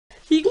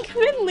You can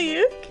come in,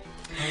 Luke.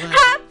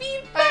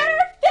 Happy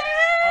birthday!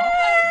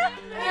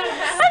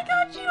 I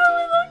got you a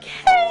little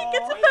cake.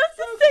 It's supposed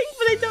to sing,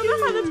 but I don't know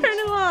how to turn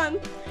it on.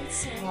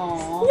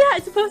 Yeah,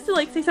 it's supposed to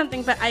like say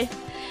something, but it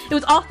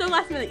was also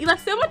last minute. You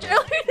left so much earlier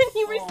than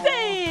you were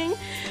saying.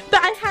 But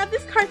I have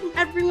this card from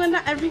everyone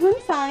that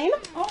everyone signed.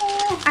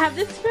 I have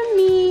this from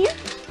me.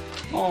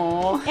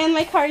 And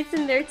my card's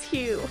in there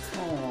too.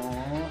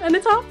 And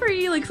it's all for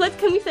you. Like, so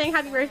can we sing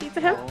happy birthday to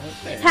him?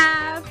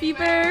 Happy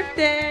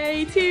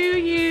birthday to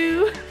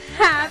you.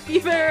 Happy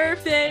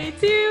birthday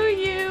to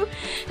you.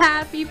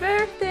 Happy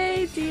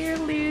birthday, dear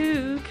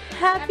Luke.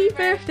 Happy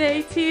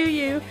birthday to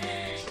you.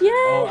 Yay!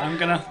 Oh, I'm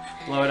gonna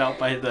blow it out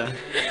by the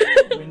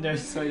window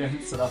so I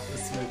don't set off the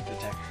smoke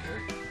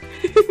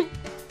detector.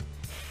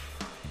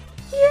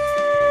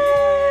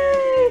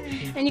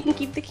 Yay! And you can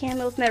keep the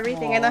candles and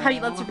everything. I know how you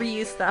love to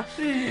reuse stuff.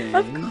 Thanks.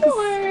 Of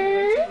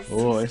course.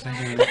 Oh, if I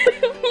can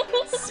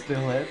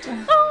spill it.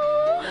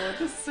 Oh,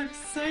 this is so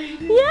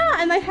exciting.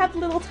 yeah, and I have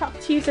little top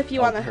tubes if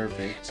you want to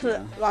perfect. put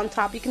it on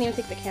top. You can even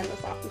take the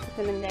candles off and put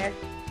them in there.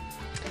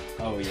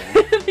 Oh, yeah.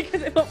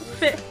 Because it won't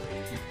fit.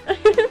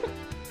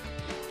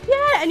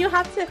 Yeah, and you'll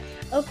have to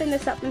open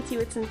this up and see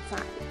what's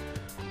inside.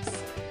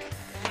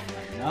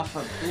 Enough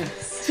of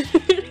this.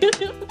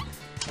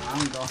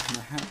 I'm going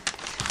to have...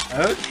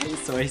 Okay,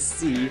 so I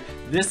see.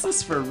 This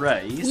is for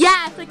rice.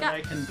 Yes, so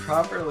I can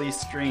properly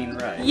strain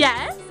rice.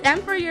 Yes,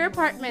 and for your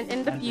apartment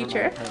in the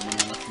future. For my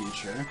apartment in the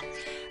future.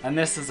 And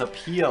this is a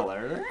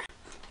peeler,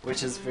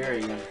 which is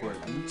very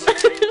important.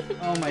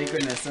 Oh my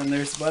goodness, and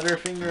there's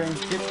Butterfinger and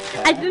Kit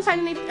Kat. I didn't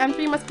find any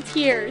Three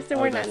Musketeers, there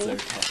weren't any.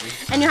 Okay.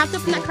 And you have to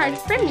open that card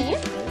from me,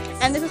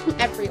 and this is from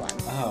everyone.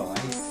 Oh, I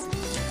see.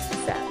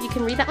 So you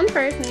can read that one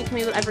first, and you can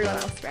read what everyone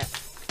else read.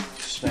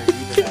 Should I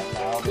read it out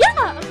loud?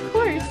 Yeah, of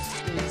course.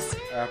 It's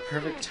a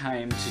perfect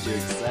time to do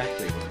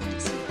exactly what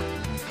makes you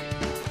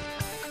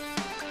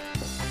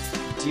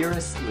happy.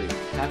 Dearest Luke,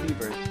 happy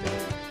birthday.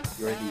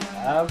 You're the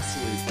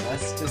absolute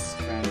bestest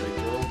friend a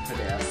girl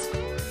could ask for.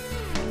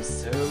 I'm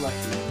so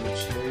lucky you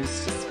chose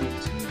to speak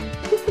to me.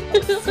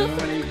 So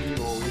many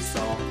people we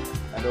saw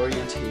at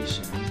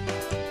orientation.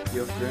 You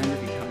have grown to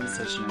become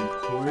such an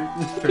important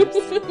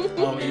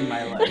person in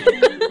my life.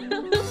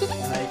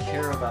 And I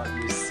care about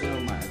you so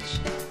much.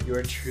 You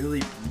are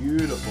truly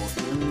beautiful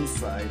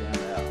inside and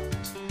out.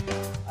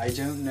 I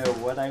don't know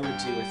what I would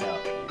do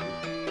without you.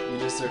 You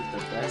deserve the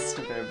best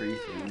of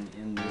everything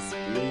in this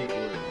big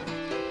world.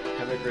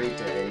 Have a great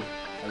day.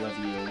 I love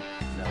you,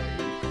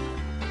 Nellie.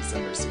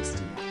 December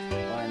 16th.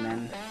 Oh, and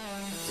then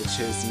it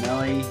shows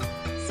Nellie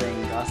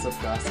saying gossip,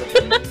 gossip,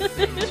 and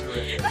saying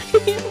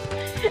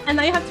terrific. And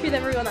now you have to read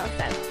everyone else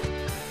said.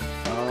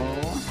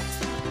 Oh,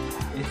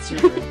 it's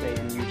your birthday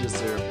and you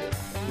deserve it.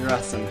 You're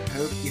awesome.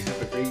 Hope you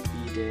have a great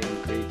B-day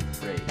and great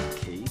break,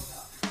 Kate.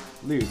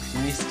 Luke,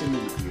 nice to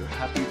meet you.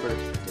 Happy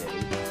birthday.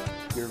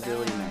 You're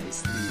really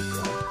nice,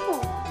 Libra.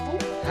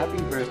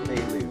 Happy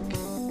birthday, Luke.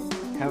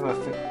 Have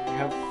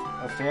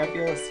a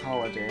fabulous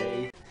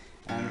holiday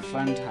and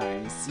fun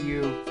time. See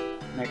you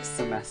next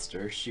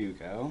semester,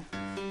 Shugo.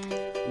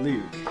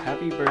 Luke,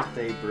 happy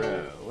birthday,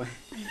 bro.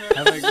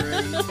 Have a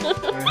great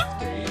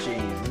birthday,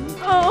 Jamie.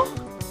 Oh.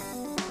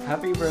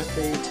 Happy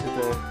birthday to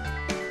the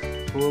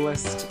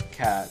coolest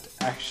cat,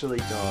 actually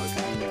dog,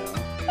 I know.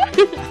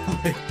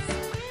 Alex.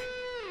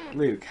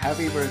 Luke,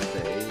 happy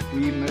birthday.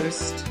 We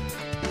must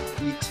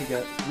eat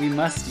together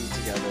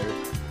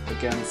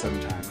again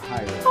sometime.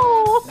 Hi,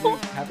 Luke.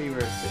 Luke, happy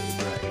birthday,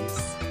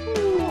 Bryce.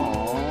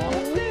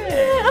 Aww.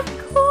 Yeah, of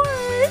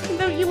course.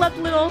 No, you love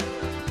little.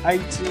 I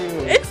do.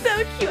 It's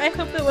so cute. I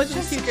hope it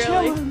wasn't too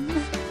girly.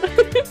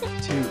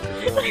 Too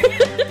girly.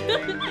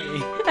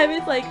 I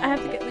was like, I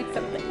have to get Luke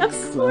something. Of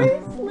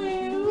course, Luke.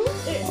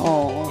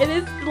 It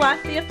is the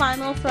last day of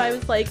finals, so I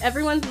was like,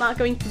 everyone's not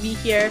going to be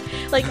here.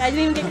 Like, I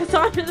didn't even get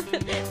Cassandra.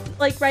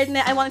 Like, right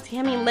now, I wanted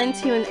Tammy and Lynn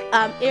to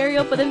and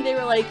Ariel, but then they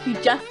were like, you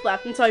just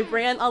left, and so I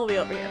ran all the way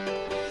over here.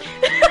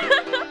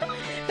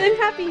 But I'm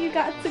happy you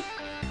got to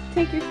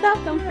take your stuff.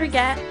 Don't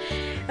forget.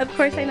 Of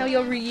course, I know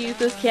you'll reuse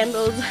those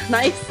candles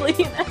nicely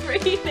and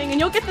everything, and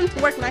you'll get them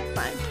to work next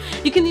time.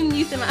 You can even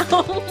use them at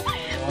home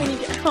when you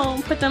get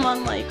home. Put them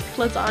on like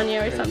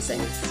lasagna or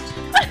something.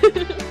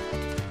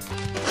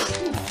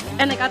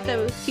 And I got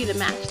those two to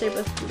match. They're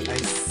both blue. I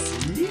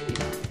see.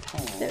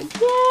 So,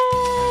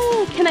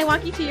 yay! Can I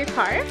walk you to your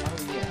car? Oh,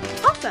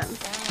 yeah. Awesome.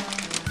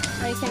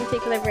 Or you can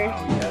take whatever. Oh,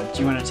 yeah. Do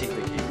you want to take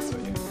the cake so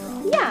I don't get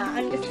wrong? Yeah,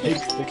 I'm just Take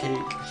the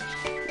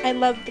cake. I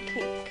love the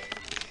cake.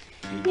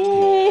 Cake.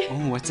 Yay!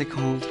 Oh, what's it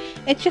called?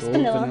 It's just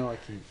vanilla. Vanilla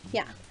cake.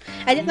 Yeah.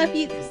 I didn't know if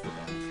you'd.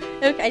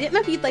 Okay, I didn't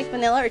know if you'd like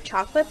vanilla or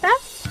chocolate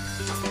best,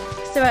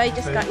 so I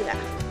just got you that.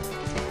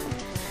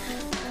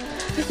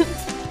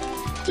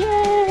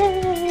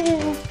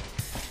 Yay!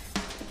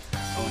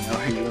 Oh no,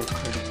 are you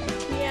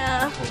recording?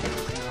 Yeah.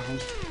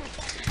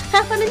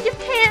 Have fun in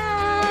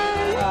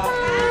Japan!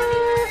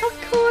 Bye. Of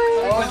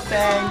course! Oh,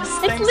 thanks!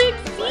 It's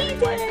Luke's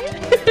B-Day!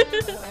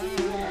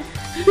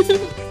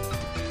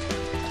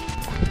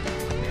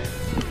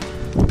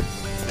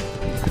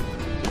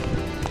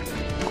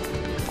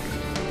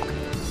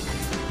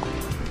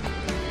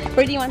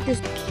 Where do you want this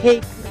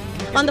cake?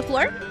 On the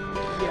floor?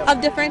 Yeah.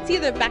 Of the front seat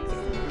or the back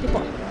seat?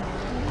 People.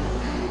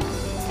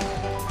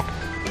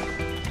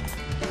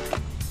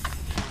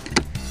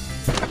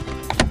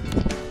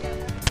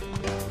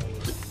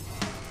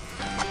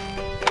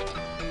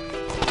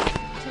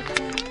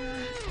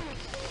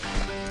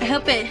 I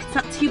hope it's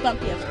not too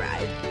bumpy of a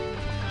ride.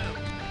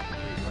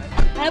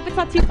 I hope it's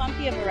not too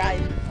bumpy of a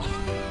ride.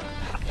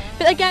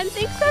 But again,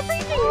 thanks for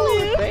everything,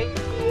 Lou. Thank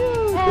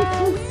you.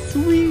 That's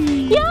so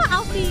sweet. Yeah,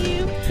 I'll see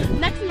you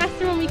next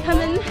semester when we come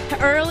in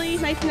early,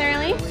 nice and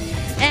early.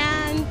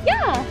 And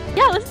yeah,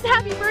 listen to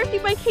Happy Birthday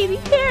by Katy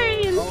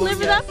Perry and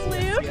live it up, Lou.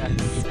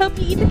 Yes. Hope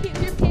you eat your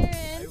cake.